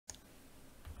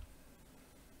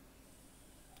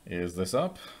Is this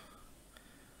up?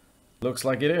 Looks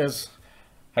like it is.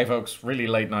 Hey folks, really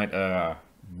late night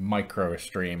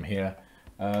Microstream here.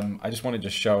 I just wanted to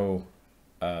show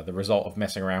the result of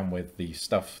messing around with the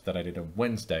stuff that I did on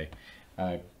Wednesday.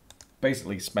 I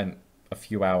basically spent a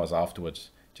few hours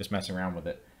afterwards just messing around with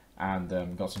it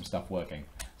and got some stuff working.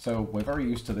 So we're very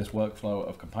used to this workflow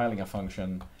of compiling a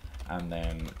function and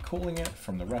then calling it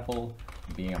from the REPL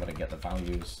and being able to get the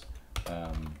values,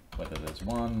 whether there's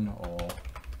one or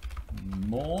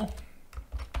more.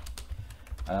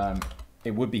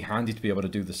 It would be handy to be able to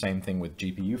do the same thing with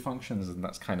GPU functions, and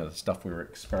that's kind of the stuff we were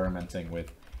experimenting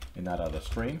with in that other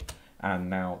stream, and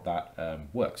now that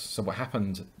works. So what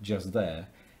happened just there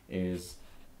is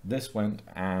this went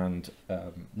and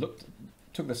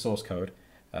took the source code,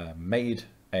 made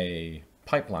a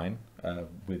pipeline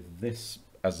with this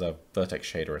as a vertex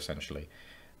shader essentially,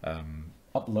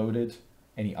 uploaded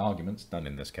any arguments, none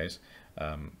in this case,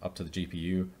 up to the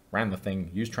GPU, ran the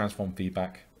thing, used transform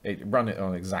feedback, run it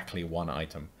on exactly one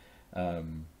item,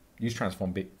 used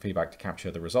transform feedback to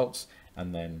capture the results,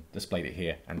 and then displayed it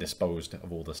here and disposed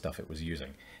of all the stuff it was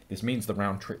using. This means the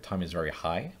round trip time is very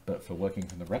high, but for working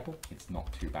from the REPL, it's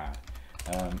not too bad.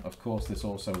 Of course, this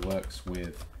also works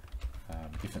with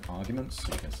different arguments,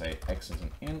 so you can say x is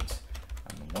an int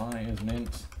and y is an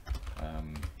int.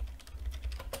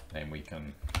 Then we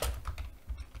can,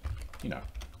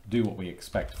 do what we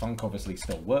expect. Func obviously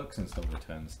still works and still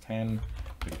returns 10,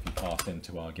 but if you pass in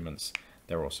two arguments,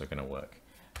 they're also going to work.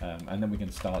 And then we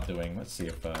can start doing, let's see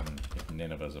if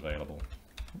Nineveh is available.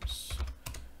 Oops.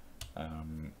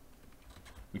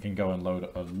 We can go and load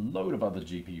a load of other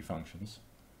GPU functions.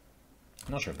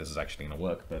 I'm not sure if this is actually going to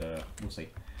work, but we'll see.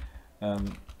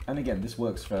 And again, this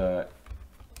works for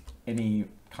any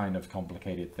kind of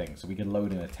complicated thing. So we can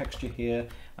load in a texture here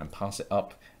and pass it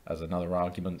up as another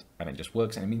argument, and it just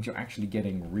works. And it means you're actually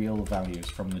getting real values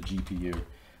from the GPU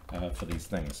for these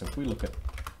things. So if we look at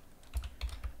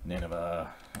Nineveh,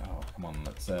 oh come on,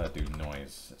 let's do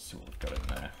noise. Let's see what we've got in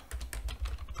there.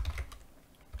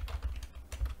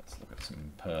 Let's look at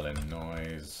some Perlin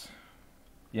noise.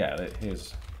 Yeah,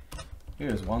 here's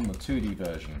one, the 2D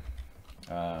version.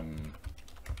 So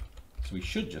we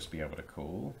should just be able to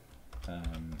call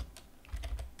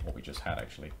what we just had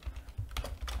actually,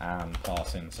 and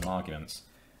pass in some arguments,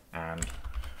 and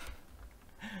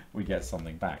we get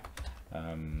something back.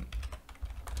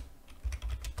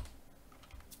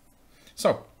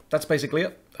 So that's basically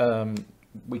it.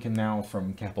 We can now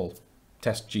from CEPL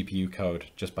test GPU code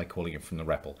just by calling it from the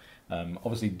REPL.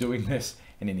 Obviously doing this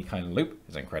in any kind of loop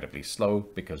is incredibly slow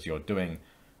because you're building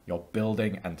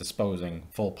and disposing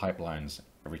full pipelines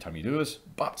every time you do this,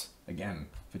 but again,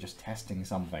 for just testing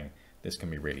something, this can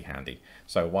be really handy.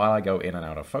 So while I go in and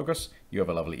out of focus, you have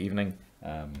a lovely evening.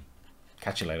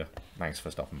 Catch you later. Thanks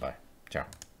for stopping by.